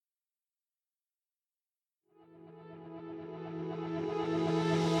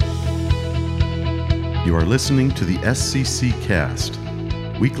You are listening to the SCC Cast,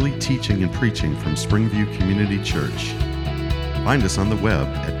 weekly teaching and preaching from Springview Community Church. Find us on the web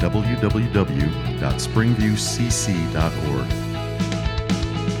at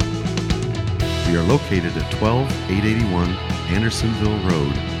www.springviewcc.org. We are located at 12881 Andersonville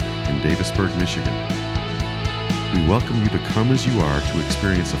Road in Davisburg, Michigan. We welcome you to come as you are to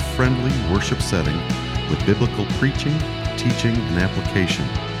experience a friendly worship setting with biblical preaching, teaching, and application.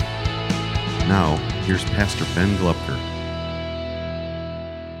 Now, here's Pastor Ben Glupker.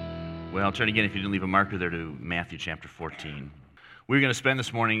 Well, turn again, if you didn't leave a marker there, to Matthew chapter 14. We're going to spend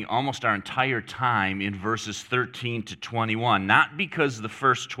this morning almost our entire time in verses 13 to 21, not because the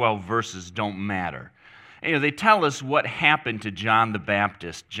first 12 verses don't matter. You know, they tell us what happened to John the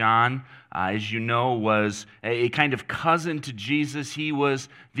Baptist. John, as you know, was a kind of cousin to Jesus. He was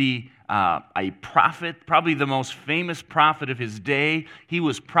a prophet, probably the most famous prophet of his day. He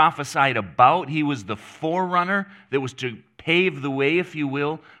was prophesied about. He was the forerunner that was to pave the way, if you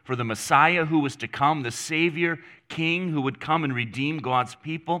will, for the Messiah who was to come, the Savior, King who would come and redeem God's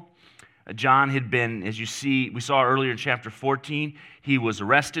people. John had been, as you see, we saw earlier in chapter 14, he was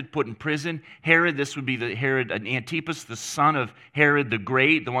arrested, put in prison. Herod, this would be the Herod Antipas, the son of Herod the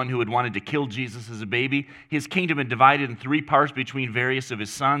Great, the one who had wanted to kill Jesus as a baby. His kingdom had divided in three parts between various of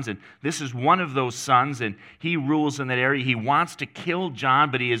his sons, and this is one of those sons, and he rules in that area. He wants to kill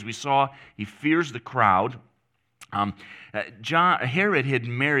John, but as we saw, he fears the crowd. Herod had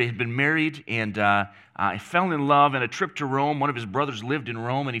been married and fell in love on a trip to Rome. One of his brothers lived in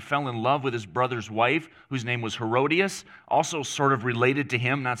Rome, and he fell in love with his brother's wife, whose name was Herodias, also sort of related to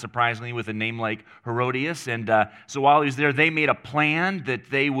him, not surprisingly, with a name like Herodias. And so while he was there, they made a plan that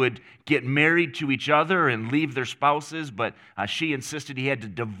they would get married to each other and leave their spouses, but she insisted he had to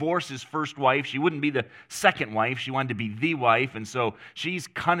divorce his first wife. She wouldn't be the second wife. She wanted to be the wife, and so she's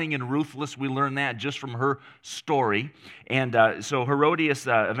cunning and ruthless. We learn that just from her story. And so Herodias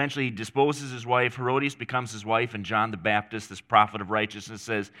eventually disposes his wife. Herodias becomes his wife, and John the Baptist, this prophet of righteousness,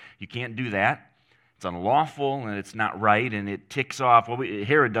 says, you can't do that. It's unlawful, and it's not right, and it ticks off. Well,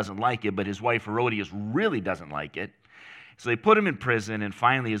 Herod doesn't like it, but his wife Herodias really doesn't like it. So they put him in prison, and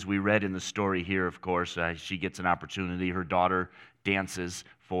finally, as we read in the story here, of course, she gets an opportunity. Her daughter dances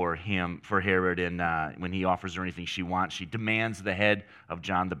for Herod, and when he offers her anything she wants, she demands the head of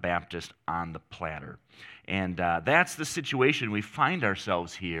John the Baptist on the platter. And that's the situation we find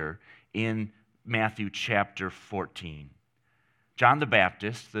ourselves here in Matthew chapter 14. John the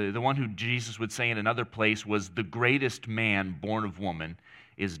Baptist, the one who Jesus would say in another place was the greatest man born of woman,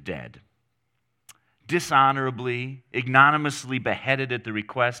 is dead. Dishonorably, ignominiously beheaded at the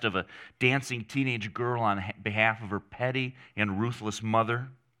request of a dancing teenage girl on behalf of her petty and ruthless mother.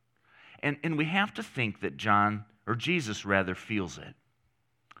 And we have to think that Jesus feels it.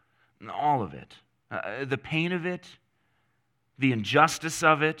 All of it. The pain of it, the injustice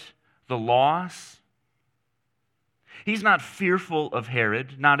of it, the loss. He's not fearful of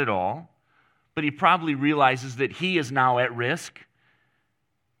Herod, not at all, but he probably realizes that he is now at risk.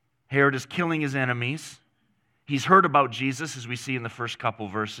 Herod is killing his enemies. He's heard about Jesus, as we see in the first couple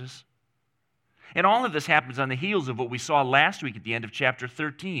verses. And all of this happens on the heels of what we saw last week at the end of chapter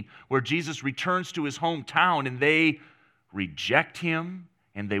 13, where Jesus returns to his hometown and they reject him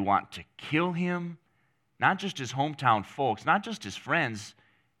and they want to kill him. Not just his hometown folks, not just his friends,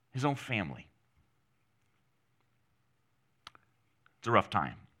 his own family. It's a rough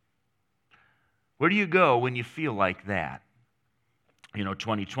time. Where do you go when you feel like that? You know,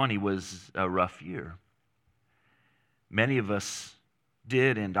 2020 was a rough year. Many of us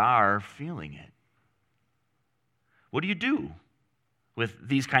did and are feeling it. What do you do with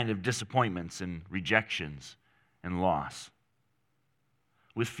these kind of disappointments and rejections and loss?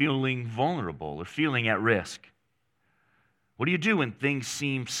 With feeling vulnerable or feeling at risk? What do you do when things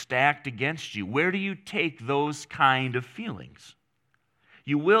seem stacked against you? Where do you take those kind of feelings?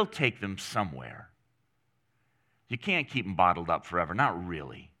 You will take them somewhere. You can't keep them bottled up forever, not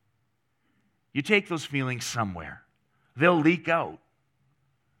really. You take those feelings somewhere. They'll leak out.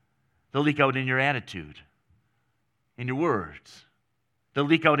 They'll leak out in your attitude, in your words. They'll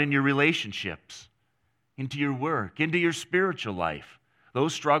leak out in your relationships, into your work, into your spiritual life.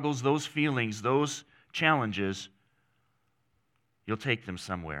 Those struggles, those feelings, those challenges, you'll take them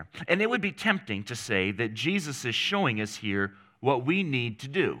somewhere. And it would be tempting to say that Jesus is showing us here what we need to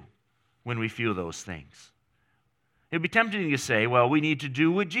do when we feel those things. It would be tempting to say, well, we need to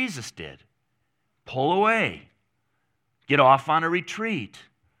do what Jesus did. Pull away. Get off on a retreat.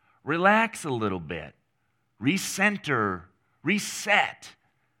 Relax a little bit. Recenter. Reset.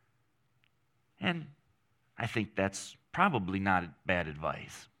 And I think that's probably not bad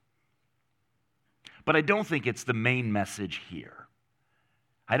advice. But I don't think it's the main message here.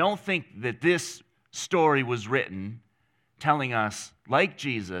 I don't think that this story was written telling us, like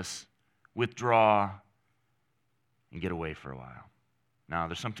Jesus, withdraw and get away for a while. No,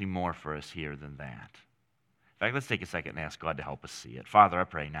 there's something more for us here than that. In fact, let's take a second and ask God to help us see it. Father, I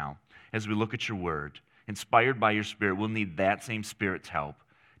pray now, as we look at your word, inspired by your Spirit, we'll need that same Spirit's help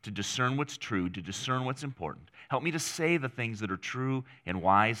to discern what's true, to discern what's important. Help me to say the things that are true and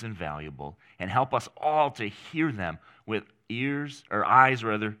wise and valuable, and help us all to hear them with ears and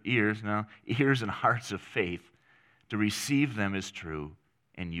hearts of faith, to receive them as true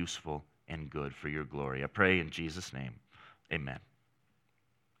and useful and good for your glory. I pray in Jesus' name. Amen.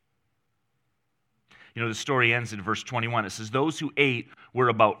 You know, the story ends in verse 21. It says, those who ate were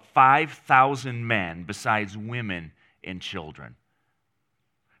about 5,000 men, besides women and children.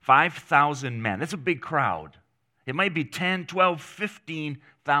 5,000 men. That's a big crowd. It might be 10, 12,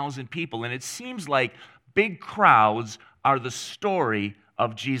 15,000 people. And it seems like big crowds are the story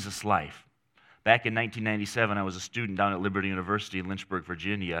of Jesus' life. Back in 1997, I was a student down at Liberty University in Lynchburg,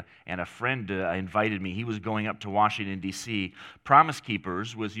 Virginia, and a friend invited me. He was going up to Washington, D.C. Promise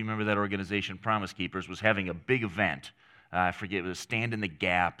Keepers you remember that organization, Promise Keepers, was having a big event. I forget, it was Stand in the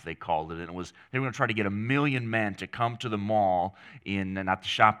Gap, they called it. And they were going to try to get 1 million men to come to the mall not the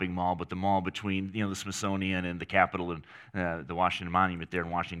shopping mall, but the mall between, the Smithsonian and the Capitol and the Washington Monument there in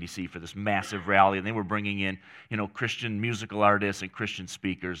Washington, D.C. for this massive rally. And they were bringing in, Christian musical artists and Christian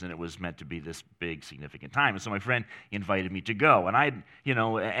speakers, and it was meant to be this big, significant time. And so my friend invited me to go. And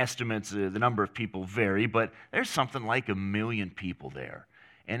estimates, the number of people vary, but there's something like 1 million people there.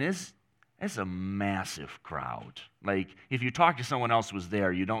 And it's a massive crowd. Like, if you talk to someone else who was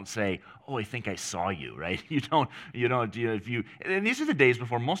there, you don't say, oh, I think I saw you, right? And these are the days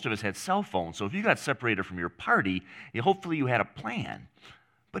before most of us had cell phones, so if you got separated from your party, hopefully you had a plan.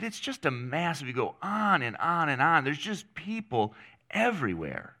 But it's just a massive, you go on and on and on. There's just people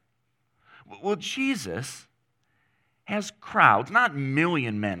everywhere. Well, Jesus has crowds, not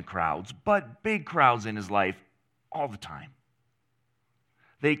million men crowds, but big crowds in his life all the time.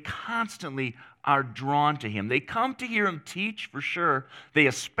 They constantly are drawn to him. They come to hear him teach, for sure. They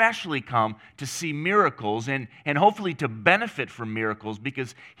especially come to see miracles and hopefully to benefit from miracles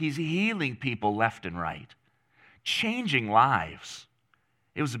because he's healing people left and right, changing lives.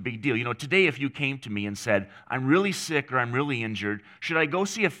 It was a big deal. Today if you came to me and said, I'm really sick or I'm really injured, should I go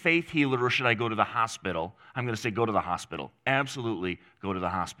see a faith healer or should I go to the hospital? I'm going to say go to the hospital. Absolutely go to the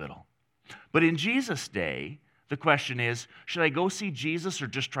hospital. But in Jesus' day, the question is, should I go see Jesus or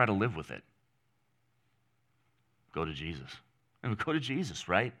just try to live with it? Go to Jesus. Go to Jesus,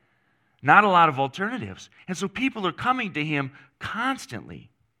 right? Not a lot of alternatives. And so people are coming to him constantly.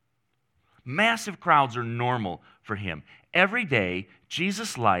 Massive crowds are normal for him. Every day,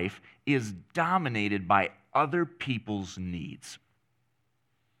 Jesus' life is dominated by other people's needs.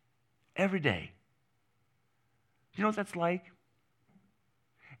 Every day. Do you know what that's like?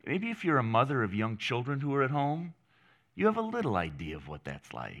 Maybe if you're a mother of young children who are at home, you have a little idea of what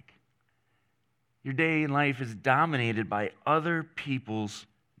that's like. Your day in life is dominated by other people's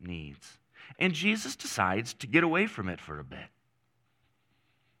needs. And Jesus decides to get away from it for a bit.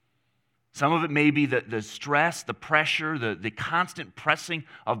 Some of it may be the stress, the pressure, the constant pressing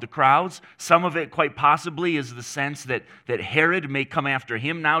of the crowds. Some of it, quite possibly, is the sense that Herod may come after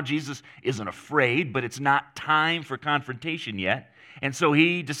him. Now Jesus isn't afraid, but it's not time for confrontation yet. And so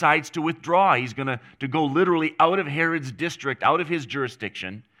he decides to withdraw. He's going to go literally out of Herod's district, out of his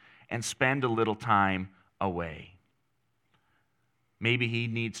jurisdiction, and spend a little time away. Maybe he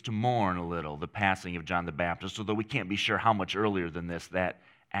needs to mourn a little the passing of John the Baptist, although we can't be sure how much earlier than this that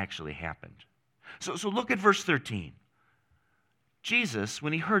actually happened. So look at verse 13. Jesus,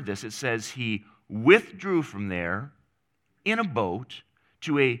 when he heard this, it says he withdrew from there in a boat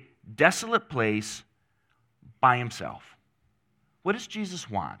to a desolate place by himself. What does Jesus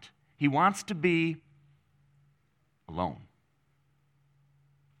want? He wants to be alone.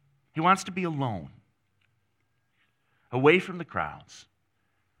 He wants to be alone, away from the crowds,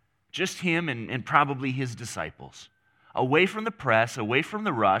 just him and probably his disciples, away from the press, away from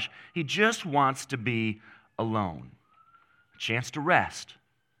the rush. He just wants to be alone, a chance to rest,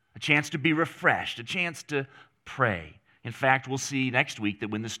 a chance to be refreshed, a chance to pray. In fact, we'll see next week that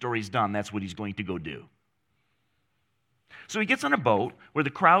when this story's done, that's what he's going to go do. So he gets on a boat where the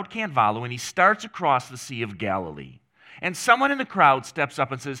crowd can't follow, and he starts across the Sea of Galilee. And someone in the crowd steps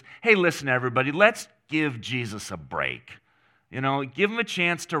up and says, hey, listen, everybody, let's give Jesus a break. Give him a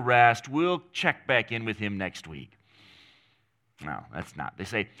chance to rest. We'll check back in with him next week. No, that's not. They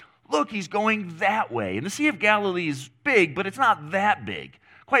say, look, he's going that way. And the Sea of Galilee is big, but it's not that big.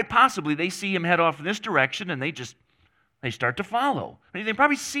 quite possibly they see him head off in this direction and they start to follow. I mean, they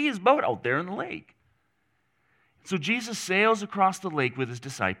probably see his boat out there in the lake. So Jesus sails across the lake with his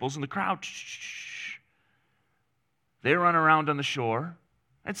disciples, and the crowd, they run around on the shore.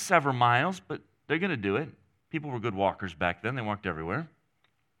 It's several miles, but they're going to do it. People were good walkers back then. They walked everywhere.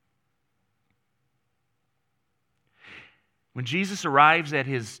 When Jesus arrives at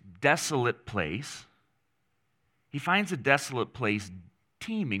his desolate place, he finds a desolate place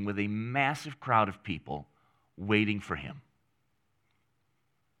teeming with a massive crowd of people waiting for him.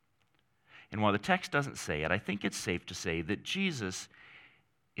 And while the text doesn't say it, I think it's safe to say that Jesus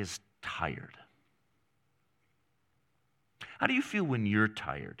is tired. How do you feel when you're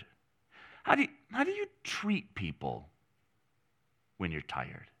tired? How do you treat people when you're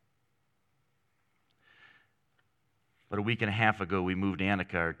tired? About a week and a half ago, we moved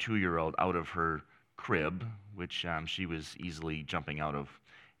Annika, our 2-year-old, out of her crib, which she was easily jumping out of,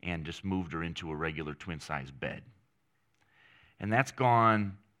 and just moved her into a regular twin-size bed. And that's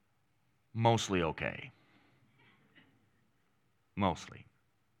gone mostly okay. Mostly.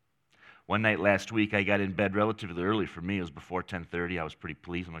 One night last week, I got in bed relatively early for me. It was before 10:30. I was pretty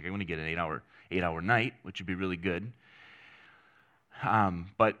pleased. I'm like, I'm going to get an 8-hour night, which would be really good.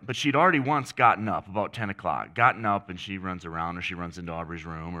 But she'd already once gotten up about 10 o'clock. Gotten up, and she runs around, or she runs into Aubrey's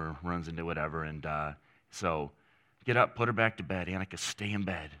room, or runs into whatever. And so get up, put her back to bed. Annika, stay in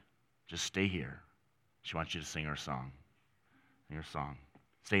bed. Just stay here. She wants you to sing her song. Sing her song.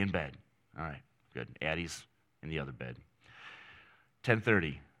 Stay in bed. All right, good. Addie's in the other bed.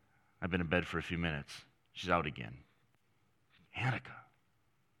 10:30. I've been in bed for a few minutes. She's out again. Annika,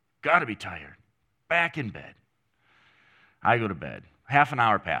 gotta be tired. Back in bed. I go to bed. Half an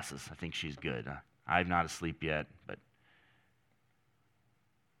hour passes. I think she's good. I'm not asleep yet, but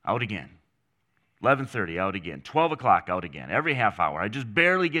out again. 11:30, out again. 12 o'clock, out again. Every half hour. I just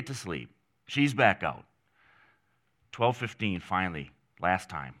barely get to sleep. She's back out. 12:15, finally.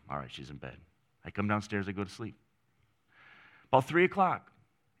 Last time. All right, she's in bed. I come downstairs, I go to sleep. About 3 o'clock,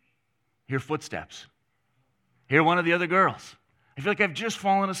 hear footsteps. Hear one of the other girls. I feel like I've just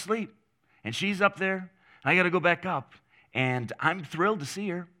fallen asleep. And she's up there, and I got to go back up. And I'm thrilled to see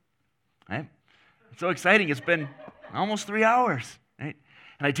her. Right? It's so exciting. It's been almost 3 hours. Right?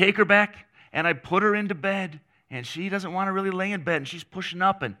 And I take her back, and I put her into bed. And she doesn't want to really lay in bed, and she's pushing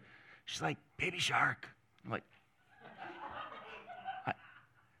up, and she's like, baby shark. I'm like,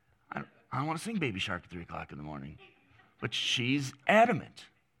 I don't want to sing Baby Shark at 3 o'clock in the morning. But she's adamant.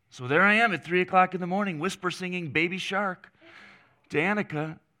 So there I am at 3 o'clock in the morning, whisper singing Baby Shark to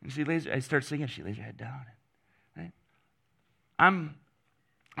Annika. And I start singing, she lays her head down. Right? I'm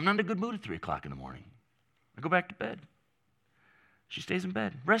not in a good mood at 3 o'clock in the morning. I go back to bed. She stays in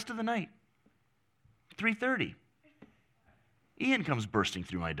bed. Rest of the night. 3:30. Ian comes bursting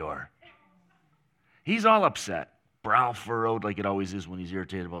through my door. He's all upset. Brow furrowed like it always is when he's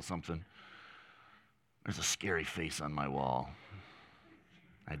irritated about something. There's a scary face on my wall.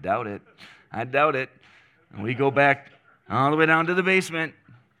 I doubt it. And we go back all the way down to the basement.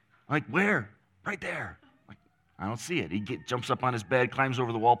 Like, where? Right there. Like, I don't see it. He jumps up on his bed, climbs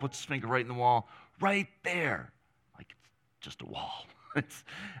over the wall, puts his finger right in the wall. Right there. Like, it's just a wall.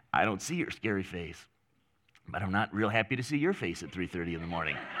 I don't see your scary face. But I'm not real happy to see your face at 3:30 in the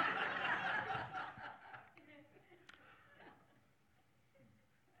morning.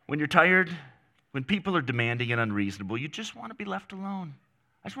 When you're tired, when people are demanding and unreasonable, you just want to be left alone.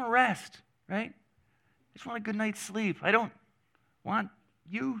 I just want to rest, right? I just want a good night's sleep. I don't want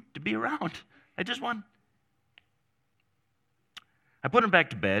you to be around. I put them back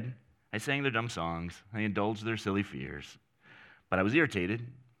to bed. I sang their dumb songs. I indulged their silly fears. But I was irritated.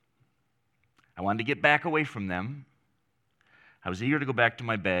 I wanted to get back away from them. I was eager to go back to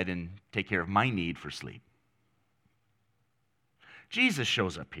my bed and take care of my need for sleep. Jesus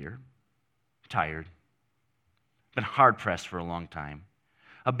shows up here, tired, been hard-pressed for a long time.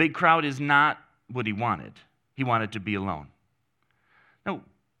 A big crowd is not what he wanted. He wanted to be alone. Now,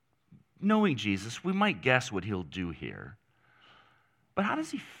 knowing Jesus, we might guess what he'll do here. But how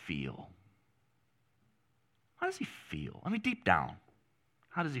does he feel? How does he feel? I mean, deep down,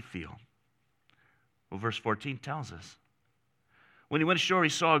 how does he feel? Well, verse 14 tells us. When he went ashore, he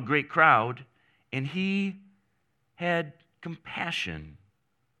saw a great crowd, and he had compassion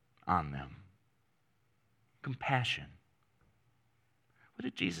on them. Compassion. What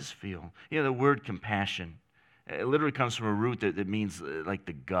did Jesus feel? You know, the word compassion, it literally comes from a root that means like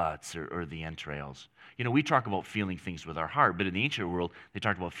the guts or the entrails. You know, we talk about feeling things with our heart, but in the ancient world, they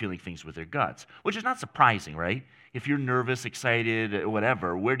talked about feeling things with their guts, which is not surprising, right? If you're nervous, excited,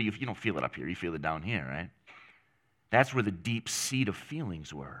 whatever, you don't feel it up here, you feel it down here, right? That's where the deep seat of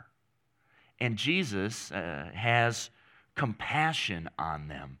feelings were. And Jesus has compassion on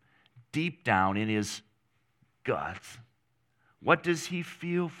them deep down in his guts. What does he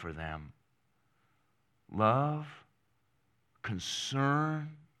feel for them? Love, concern.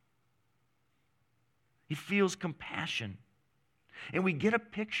 He feels compassion. And we get a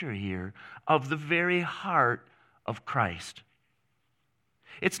picture here of the very heart of Christ.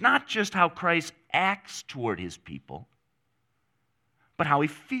 It's not just how Christ acts toward his people, but how he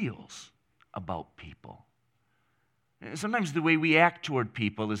feels about people. Sometimes the way we act toward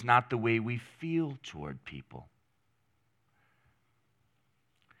people is not the way we feel toward people.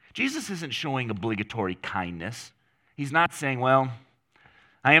 Jesus isn't showing obligatory kindness. He's not saying, well,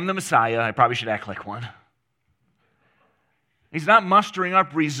 I am the Messiah, I probably should act like one. He's not mustering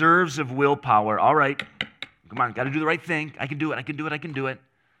up reserves of willpower. All right, come on, got to do the right thing. I can do it.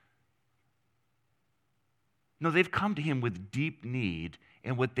 No, they've come to him with deep need,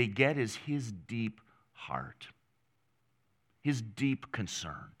 and what they get is his deep heart, his deep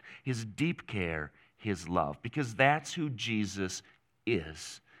concern, his deep care, his love, because that's who Jesus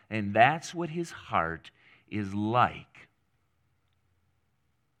is, and that's what his heart is like.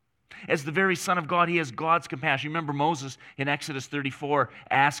 As the very Son of God, he has God's compassion. You remember Moses in Exodus 34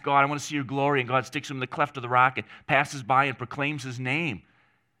 asked God, I want to see your glory, and God sticks him in the cleft of the rock and passes by and proclaims his name.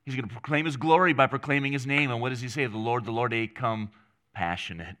 He's going to proclaim his glory by proclaiming his name. And what does he say? The Lord, a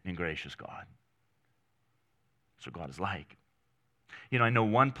compassionate and gracious God. That's what God is like. You know, I know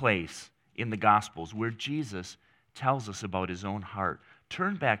one place in the Gospels where Jesus tells us about his own heart.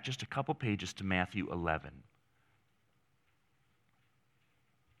 Turn back just a couple pages to Matthew 11.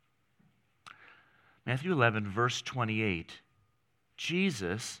 Matthew 11, verse 28.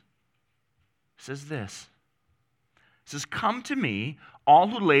 Jesus says this. He says, come to me, all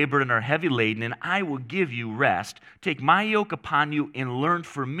who labor and are heavy laden, and I will give you rest. Take my yoke upon you and learn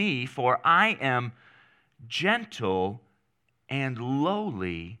from me, for I am gentle and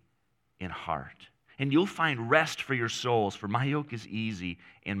lowly in heart. And you'll find rest for your souls, for my yoke is easy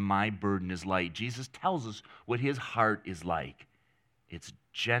and my burden is light. Jesus tells us what his heart is like. It's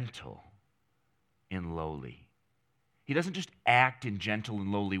gentle and lowly. He doesn't just act in gentle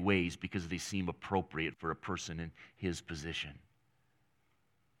and lowly ways because they seem appropriate for a person in his position.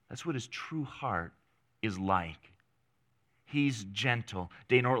 That's what his true heart is like. He's gentle.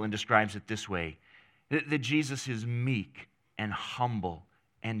 Dane Ortland describes it this way, that Jesus is meek and humble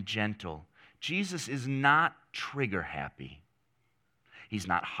and gentle. Jesus is not trigger happy. He's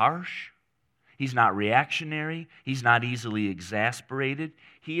not harsh. He's not reactionary. He's not easily exasperated.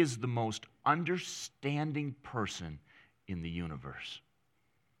 He is the most understanding person in the universe.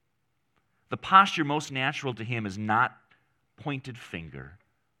 The posture most natural to him is not pointed finger,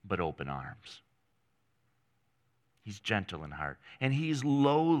 but open arms. He's gentle in heart, and he's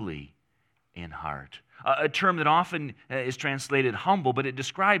lowly in heart. A term that often is translated humble, but it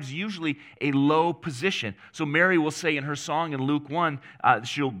describes usually a low position. So Mary will say in her song in Luke 1,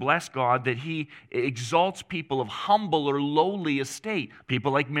 she'll bless God that he exalts people of humble or lowly estate,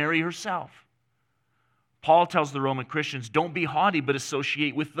 people like Mary herself. Paul tells the Roman Christians, don't be haughty, but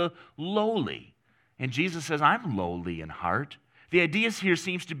associate with the lowly. And Jesus says, I'm lowly in heart. The idea here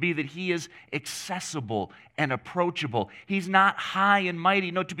seems to be that he is accessible and approachable. He's not high and mighty.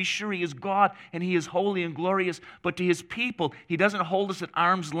 No, to be sure, he is God and he is holy and glorious. But to his people, he doesn't hold us at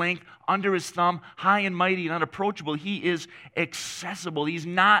arm's length, under his thumb, high and mighty and unapproachable. He is accessible. He's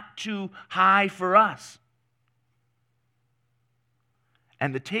not too high for us.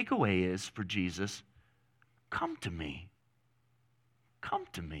 And the takeaway is for Jesus, come to me. Come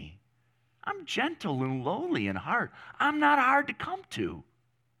to me. I'm gentle and lowly in heart. I'm not hard to come to.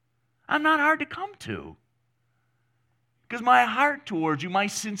 I'm not hard to come to. Because my heart towards you, my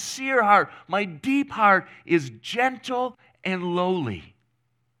sincere heart, my deep heart is gentle and lowly.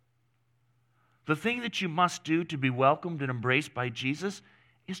 The thing that you must do to be welcomed and embraced by Jesus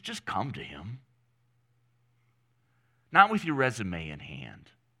is just come to him. Not with your resume in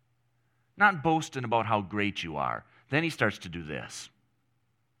hand. Not boasting about how great you are. Then he starts to do this.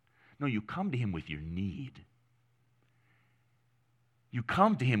 No, you come to him with your need. You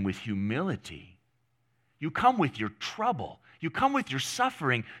come to him with humility. You come with your trouble. You come with your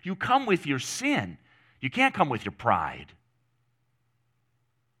suffering. You come with your sin. You can't come with your pride.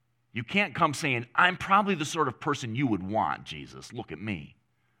 You can't come saying, I'm probably the sort of person you would want, Jesus. Look at me.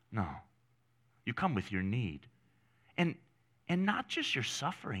 No. You come with your need. And not just your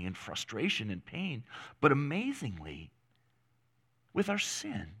suffering and frustration and pain, but amazingly, with our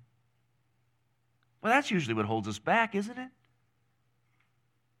sin. Well, that's usually what holds us back, isn't it?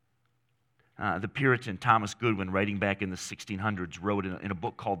 The Puritan Thomas Goodwin, writing back in the 1600s, wrote in a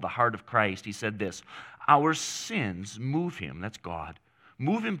book called The Heart of Christ, he said this: "Our sins move him," that's God,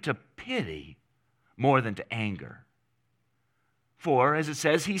 "move him to pity more than to anger. For, as it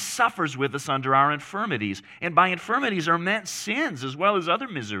says, he suffers with us under our infirmities, and by infirmities are meant sins as well as other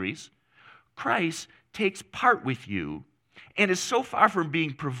miseries. Christ takes part with you and is so far from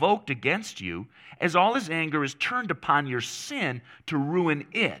being provoked against you as all his anger is turned upon your sin to ruin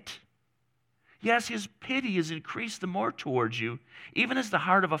it. Yes, his pity is increased the more towards you, even as the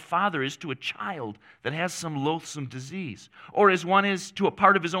heart of a father is to a child that has some loathsome disease, or as one is to a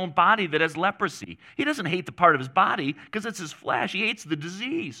part of his own body that has leprosy. He doesn't hate the part of his body because it's his flesh. He hates the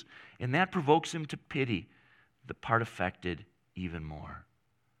disease, and that provokes him to pity the part affected even more."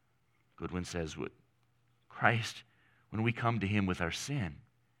 Goodwin says, "What Christ, when we come to him with our sin,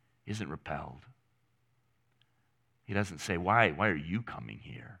 isn't repelled. He doesn't say, why are you coming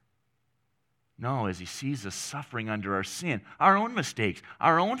here?" No, as he sees us suffering under our sin, our own mistakes,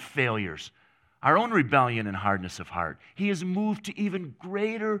 our own failures, our own rebellion and hardness of heart, he is moved to even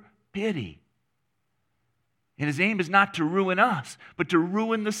greater pity. And his aim is not to ruin us, but to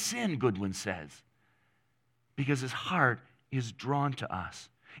ruin the sin, Goodwin says, because his heart is drawn to us.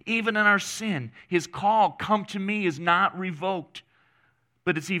 Even in our sin, his call, "Come to me," is not revoked,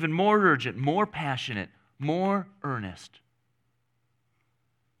 but it's even more urgent, more passionate, more earnest.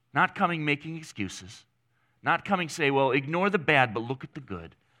 Not coming making excuses, not coming say, well, ignore the bad, but look at the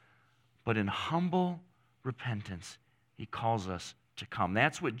good. But in humble repentance, he calls us to come.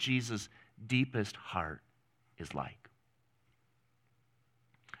 That's what Jesus' deepest heart is like.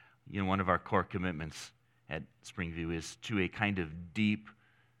 You know, one of our core commitments at Springview is to a kind of deep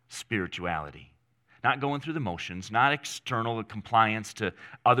spirituality. Not going through the motions, not external compliance to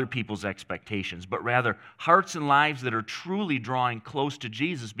other people's expectations, but rather hearts and lives that are truly drawing close to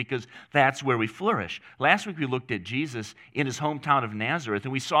Jesus, because that's where we flourish. Last week we looked at Jesus in his hometown of Nazareth,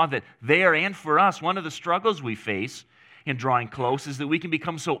 and we saw that there and for us, one of the struggles we face in drawing close is that we can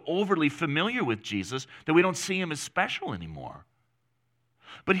become so overly familiar with Jesus that we don't see him as special anymore.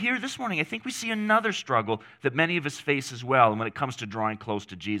 But here this morning, I think we see another struggle that many of us face as well when it comes to drawing close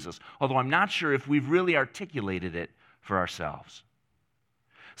to Jesus, although I'm not sure if we've really articulated it for ourselves.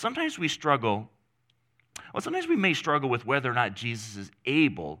 Sometimes we may struggle with whether or not Jesus is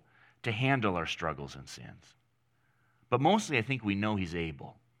able to handle our struggles and sins. But mostly I think we know he's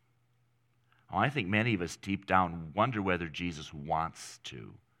able. I think many of us deep down wonder whether Jesus wants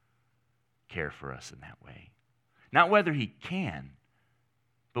to care for us in that way. Not whether he can,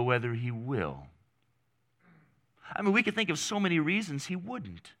 but whether he will. I mean, we could think of so many reasons he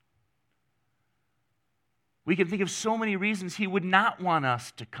wouldn't. We can think of so many reasons he would not want us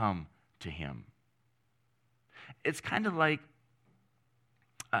to come to him. It's kind of like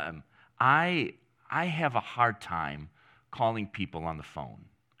I have a hard time calling people on the phone.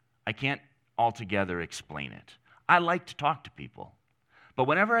 I can't altogether explain it. I like to talk to people. But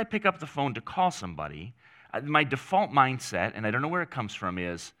whenever I pick up the phone to call somebody, my default mindset, and I don't know where it comes from,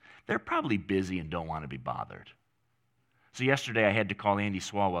 is they're probably busy and don't want to be bothered. So yesterday I had to call Andy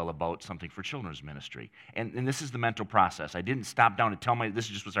Swalwell about something for children's ministry. And this is the mental process. I didn't stop down and tell this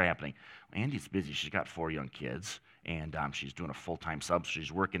is just what's happening. Andy's busy. She's got 4 young kids, and she's doing a full-time sub. So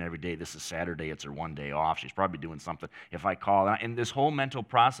she's working every day. This is Saturday. It's her one day off. She's probably doing something. If I call, and this whole mental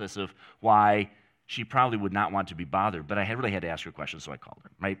process of why she probably would not want to be bothered, but I really had to ask her questions, so I called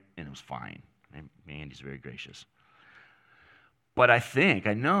her, right? And it was fine. And Andy's very gracious. But I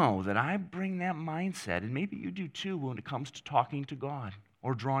know that I bring that mindset, and maybe you do too, when it comes to talking to God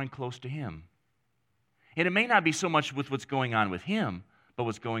or drawing close to him. And it may not be so much with what's going on with him, but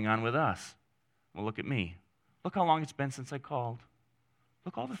what's going on with us. Well, look at me. Look how long it's been since I called.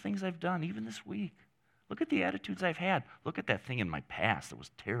 Look all the things I've done, even this week. Look at the attitudes I've had. Look at that thing in my past that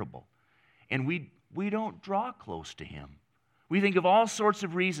was terrible. And we don't draw close to him. We think of all sorts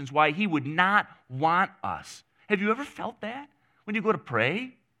of reasons why he would not want us. Have you ever felt that when you go to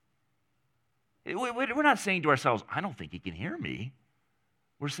pray? We're not saying to ourselves, I don't think he can hear me.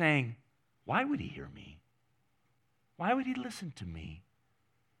 We're saying, why would he hear me? Why would he listen to me?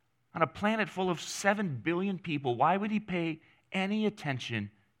 On a planet full of 7 billion people, why would he pay any attention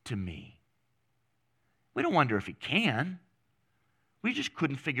to me? We don't wonder if he can. We just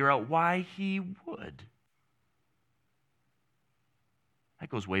couldn't figure out why he would. That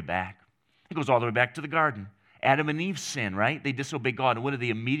goes way back. It goes all the way back to the garden. Adam and Eve sin, right? They disobey God. And what do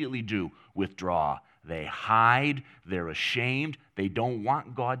they immediately do? Withdraw. They hide. They're ashamed. They don't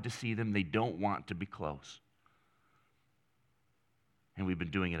want God to see them. They don't want to be close. And we've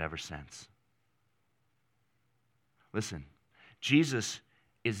been doing it ever since. Listen, Jesus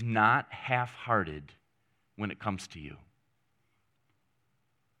is not half-hearted when it comes to you.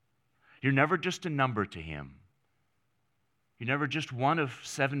 You're never just a number to him. You're never just one of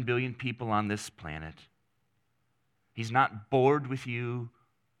 7 billion people on this planet. He's not bored with you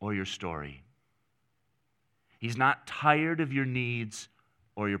or your story. He's not tired of your needs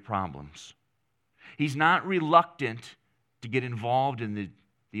or your problems. He's not reluctant to get involved in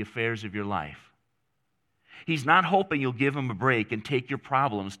the affairs of your life. He's not hoping you'll give him a break and take your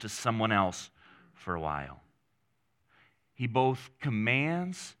problems to someone else for a while. He both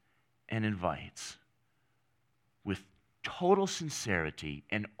commands and invites with total sincerity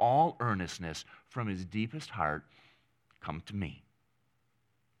and all earnestness from his deepest heart, come to me.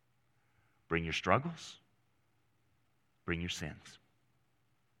 Bring your struggles. Bring your sins.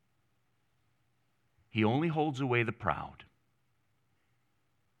 He only holds away the proud.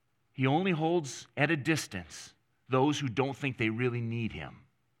 He only holds at a distance those who don't think they really need him.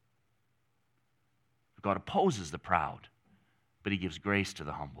 God opposes the proud, but he gives grace to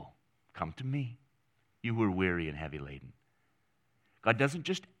the humble. Come to me, you who are weary and heavy laden. God doesn't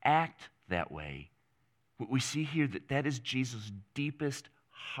just act that way. What we see here, that is Jesus' deepest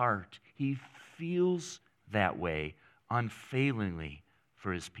heart. He feels that way unfailingly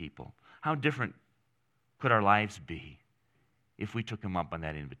for his people. How different could our lives be if we took him up on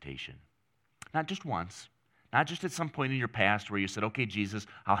that invitation? Not just once, not just at some point in your past where you said, okay, Jesus,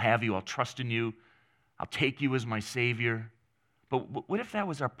 I'll have you, I'll trust in you, I'll take you as my Savior. But what if that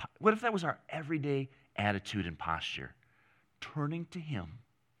was our everyday attitude and posture? Turning to him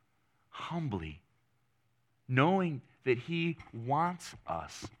humbly, knowing that he wants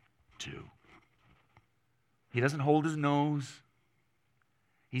us to. He doesn't hold his nose.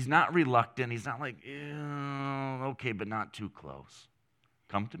 He's not reluctant. He's not like, okay, but not too close.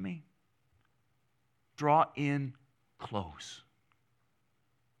 Come to me. Draw in close.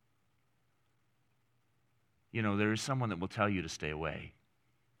 You know, there is someone that will tell you to stay away,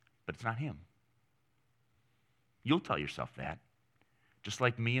 but it's not him. You'll tell yourself that. Just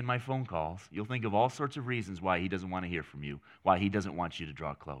like me and my phone calls, you'll think of all sorts of reasons why he doesn't want to hear from you, why he doesn't want you to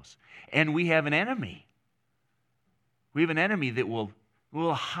draw close. And we have an enemy. We have an enemy that will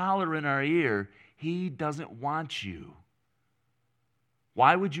holler in our ear, he doesn't want you.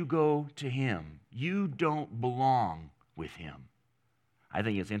 Why would you go to him? You don't belong with him. I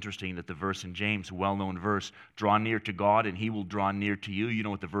think it's interesting that the verse in James, a well-known verse, draw near to God and he will draw near to you. You know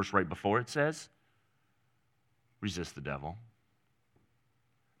what the verse right before it says? Resist the devil.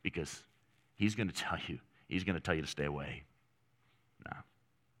 Because he's going to tell you to stay away. No.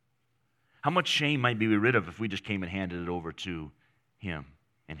 How much shame might be rid of if we just came and handed it over to him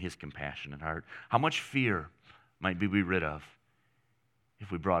and his compassionate heart? How much fear might be rid of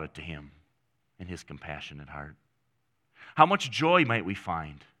if we brought it to him and his compassionate heart? How much joy might we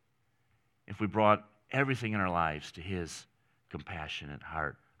find if we brought everything in our lives to his compassionate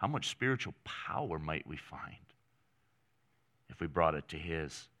heart? How much spiritual power might we find if we brought it to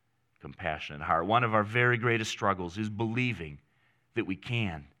his compassionate heart? One of our very greatest struggles is believing that we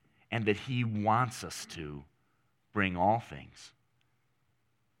can and that he wants us to bring all things.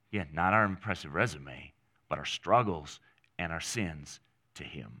 Again, not our impressive resume, but our struggles and our sins to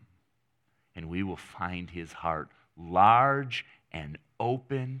him. And we will find his heart large and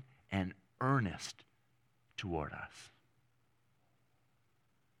open and earnest toward us.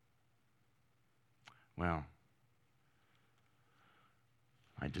 Well,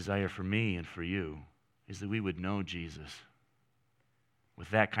 my desire for me and for you is that we would know Jesus with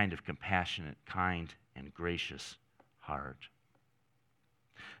that kind of compassionate, kind, and gracious heart.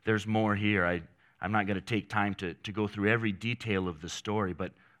 There's more here. I'm not going to take time to go through every detail of the story,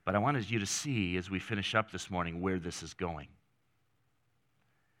 but I wanted you to see as we finish up this morning where this is going.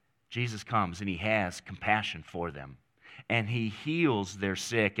 Jesus comes and he has compassion for them. And he heals their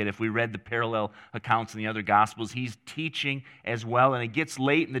sick. And if we read the parallel accounts in the other Gospels, he's teaching as well. And it gets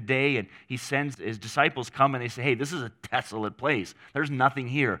late in the day, and he sends his disciples come, and they say, hey, this is a desolate place. There's nothing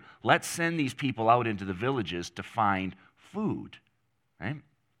here. Let's send these people out into the villages to find food. Right?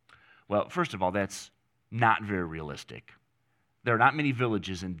 Well, first of all, that's not very realistic. There are not many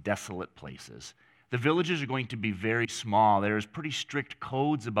villages in desolate places. The villages are going to be very small. There's pretty strict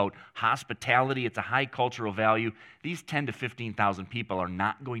codes about hospitality. It's a high cultural value. These 10 to 15,000 people are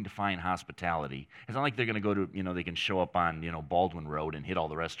not going to find hospitality. It's not like they're going to go to, they can show up on, Baldwin Road and hit all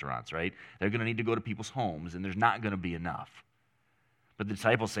the restaurants, right? They're going to need to go to people's homes, and there's not going to be enough. But the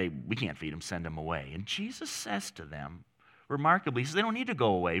disciples say, we can't feed them, send them away. And Jesus says to them, remarkably, he says, they don't need to go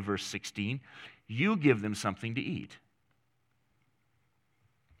away, verse 16. You give them something to eat.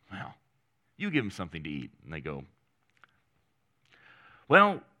 Well, you give them something to eat. And they go,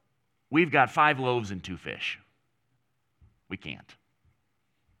 Well, we've got 5 loaves and 2 fish. We can't.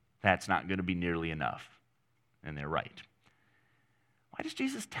 That's not going to be nearly enough. And they're right. Why does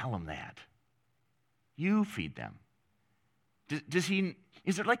Jesus tell them that? You feed them.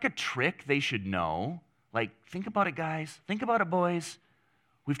 Is there like a trick they should know? Like, think about it, guys. Think about it, boys.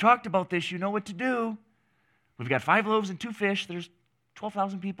 We've talked about this. You know what to do. We've got 5 loaves and 2 fish. There's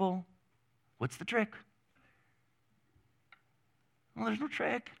 12,000 people. What's the trick? Well, there's no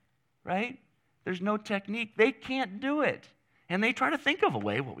trick, right? There's no technique. They can't do it. And they try to think of a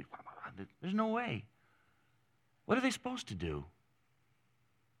way. Well, there's no way. What are they supposed to do?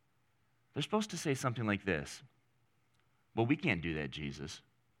 They're supposed to say something like this. Well, we can't do that, Jesus.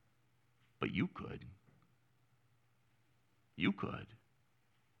 But you could. You could.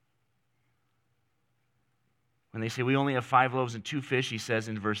 When they say we only have 5 loaves and 2 fish, he says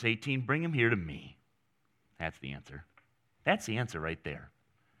in verse 18, bring them here to me. That's the answer. That's the answer right there.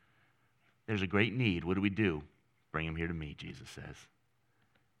 There's a great need. What do? Bring them here to me, Jesus says.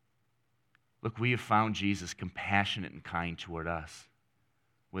 Look, we have found Jesus compassionate and kind toward us.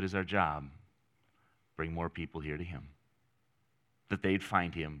 What is our job? Bring more people here to him. That they'd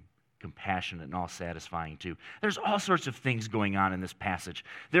find him compassionate and all satisfying too. There's all sorts of things going on in this passage.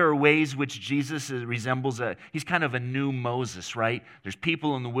 There are ways which Jesus resembles he's kind of a new Moses, right? There's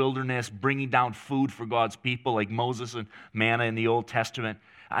people in the wilderness bringing down food for God's people, like Moses and manna in the Old Testament.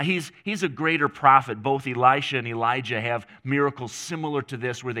 He's a greater prophet. Both Elisha and Elijah have miracles similar to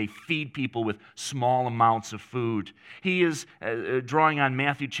this where they feed people with small amounts of food. He is, drawing on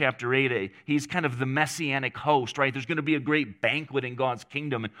Matthew chapter 8, he's kind of the messianic host, right? There's going to be a great banquet in God's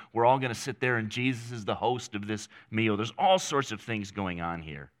kingdom, and we're all going to sit there, and Jesus is the host of this meal. There's all sorts of things going on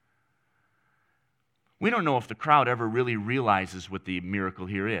here. We don't know if the crowd ever really realizes what the miracle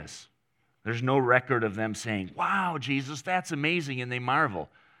here is. There's no record of them saying, wow, Jesus, that's amazing, and they marvel.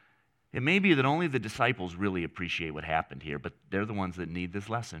 It may be that only the disciples really appreciate what happened here, but they're the ones that need this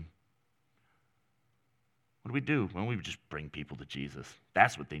lesson. What do? Well, we just bring people to Jesus.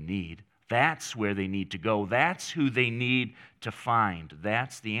 That's what they need. That's where they need to go. That's who they need to find.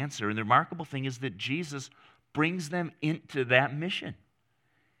 That's the answer. And the remarkable thing is that Jesus brings them into that mission.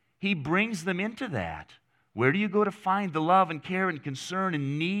 He brings them into that. Where do you go to find the love and care and concern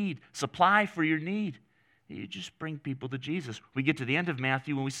and need, supply for your need? You just bring people to Jesus. We get to the end of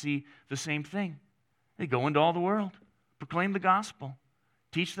Matthew and we see the same thing. They go into all the world, proclaim the gospel,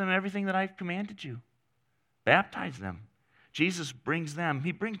 teach them everything that I've commanded you, baptize them. Jesus brings them,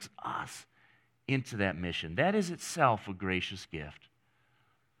 he brings us into that mission. That is itself a gracious gift.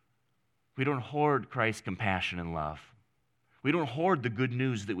 We don't hoard Christ's compassion and love. We don't hoard the good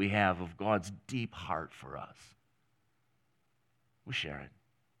news that we have of God's deep heart for us. We share it.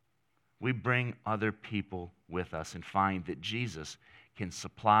 We bring other people with us and find that Jesus can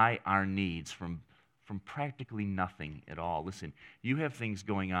supply our needs from practically nothing at all. Listen, you have things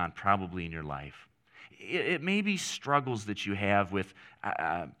going on probably in your life. It may be struggles that you have with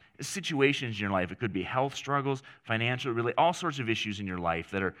situations in your life. It could be health struggles, financial, really, all sorts of issues in your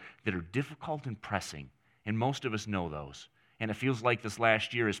life that are difficult and pressing. And most of us know those. And it feels like this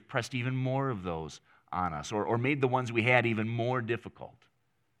last year has pressed even more of those on us or made the ones we had even more difficult.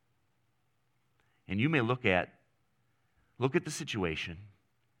 And you may look at the situation,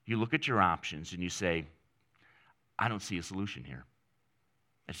 you look at your options, and you say, I don't see a solution here.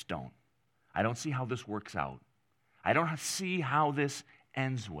 I just don't. I don't see how this works out. I don't see how this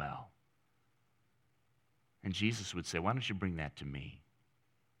ends well. And Jesus would say, why don't you bring that to me?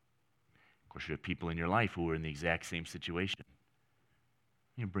 Of course, you have people in your life who are in the exact same situation.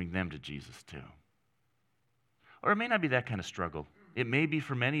 You bring them to Jesus too. Or it may not be that kind of struggle. It may be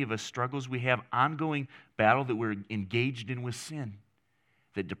for many of us struggles we have, ongoing battle that we're engaged in with sin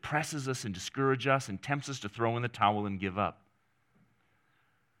that depresses us and discourages us and tempts us to throw in the towel and give up.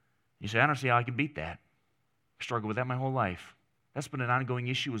 You say, I don't see how I can beat that. I struggled with that my whole life. That's been an ongoing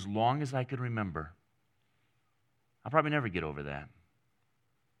issue as long as I can remember. I'll probably never get over that.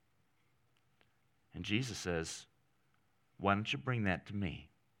 And Jesus says, why don't you bring that to me?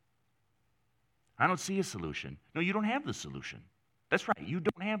 I don't see a solution. No, you don't have the solution. That's right, you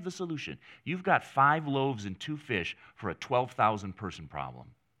don't have the solution. You've got 5 loaves and 2 fish for a 12,000 person problem.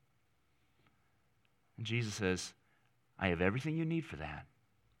 And Jesus says, I have everything you need for that.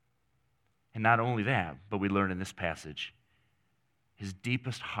 And not only that, but we learn in this passage, his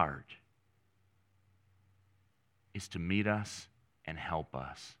deepest heart is to meet us and help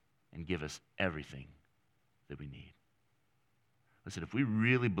us and give us everything that we need. Listen, if we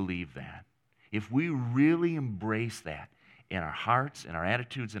really believe that, if we really embrace that in our hearts, in our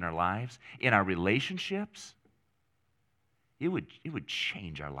attitudes, in our lives, in our relationships, it would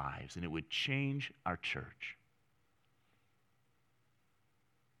change our lives and it would change our church.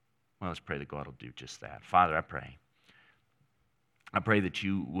 Well, let's pray that God will do just that. Father, I pray that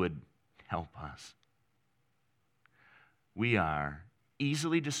you would help us. We are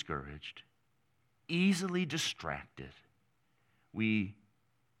easily discouraged, easily distracted. We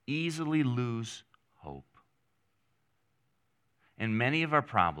easily lose hope. And many of our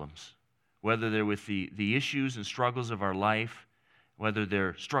problems, whether they're with the issues and struggles of our life, whether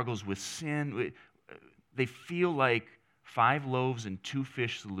they're struggles with sin, they feel like 5 loaves and 2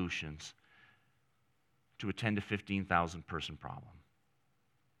 fish solutions to a 10 to 15,000 person problem.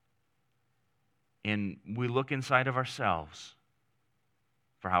 And we look inside of ourselves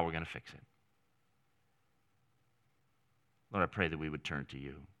for how we're going to fix it. Lord, I pray that we would turn to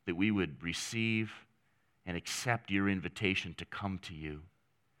you, that we would receive and accept your invitation to come to you,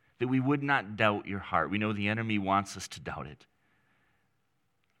 that we would not doubt your heart. We know the enemy wants us to doubt it,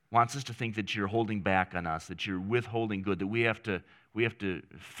 wants us to think that you're holding back on us, that you're withholding good, that we have to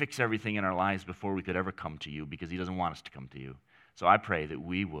fix everything in our lives before we could ever come to you because he doesn't want us to come to you. So I pray that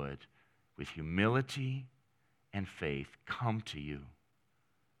we would, with humility and faith, come to you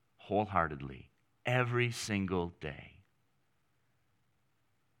wholeheartedly every single day.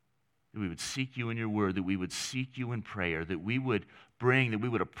 That we would seek you in your word, that we would seek you in prayer, that we would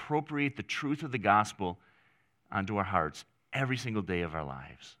appropriate the truth of the gospel onto our hearts every single day of our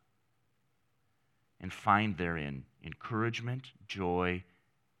lives and find therein encouragement, joy,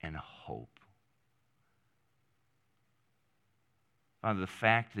 and hope. Father, the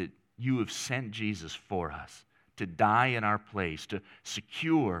fact that you have sent Jesus for us to die in our place, to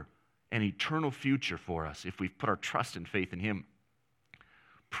secure an eternal future for us if we've put our trust and faith in him,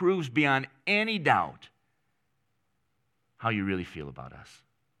 proves beyond any doubt how you really feel about us.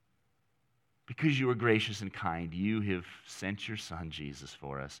 Because you are gracious and kind, you have sent your Son, Jesus,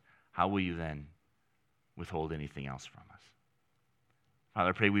 for us. How will you then withhold anything else from us? Father,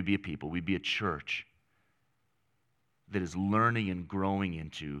 I pray we be a people, we be a church that is learning and growing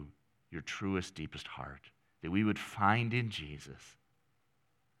into your truest, deepest heart, that we would find in Jesus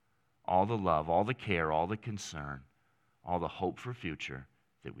all the love, all the care, all the concern, all the hope for future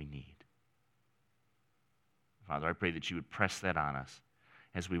that we need. Father, I pray that you would press that on us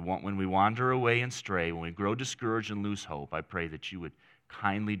when we wander away and stray, when we grow discouraged and lose hope. I pray that you would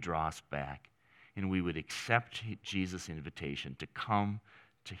kindly draw us back and we would accept Jesus' invitation to come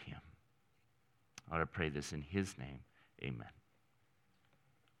to him. Lord, I pray this in his name. Amen.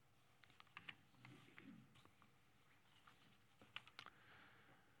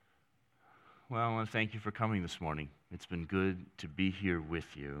 Well, I want to thank you for coming this morning. It's been good to be here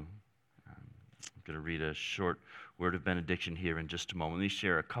with you. I'm going to read a short word of benediction here in just a moment. Let me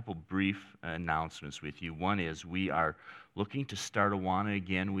share a couple brief announcements with you. One is we are looking to start Awana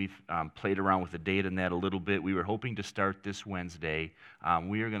again. We've played around with the date and that a little bit. We were hoping to start this Wednesday.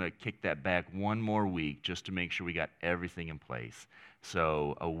 We are going to kick that back one more week just to make sure we got everything in place.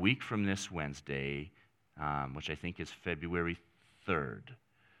 So a week from this Wednesday, which I think is February 3rd,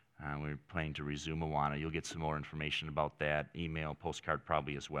 we're planning to resume Awana. You'll get some more information about that, email, postcard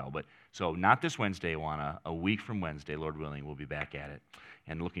probably as well. But so not this Wednesday, Awana, a week from Wednesday, Lord willing, we'll be back at it.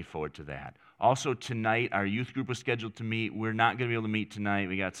 And looking forward to that. Also tonight, our youth group was scheduled to meet. We're not going to be able to meet tonight.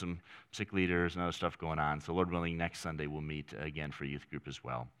 We got some sick leaders and other stuff going on. So Lord willing, next Sunday we'll meet again for youth group as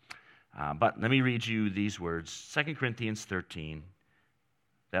well. But let me read you these words. 2 Corinthians 13,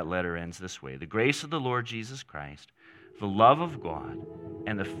 that letter ends this way. The grace of the Lord Jesus Christ, the love of God,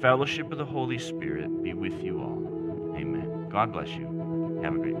 and the fellowship of the Holy Spirit be with you all. Amen. God bless you.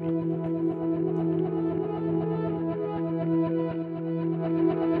 Have a great week.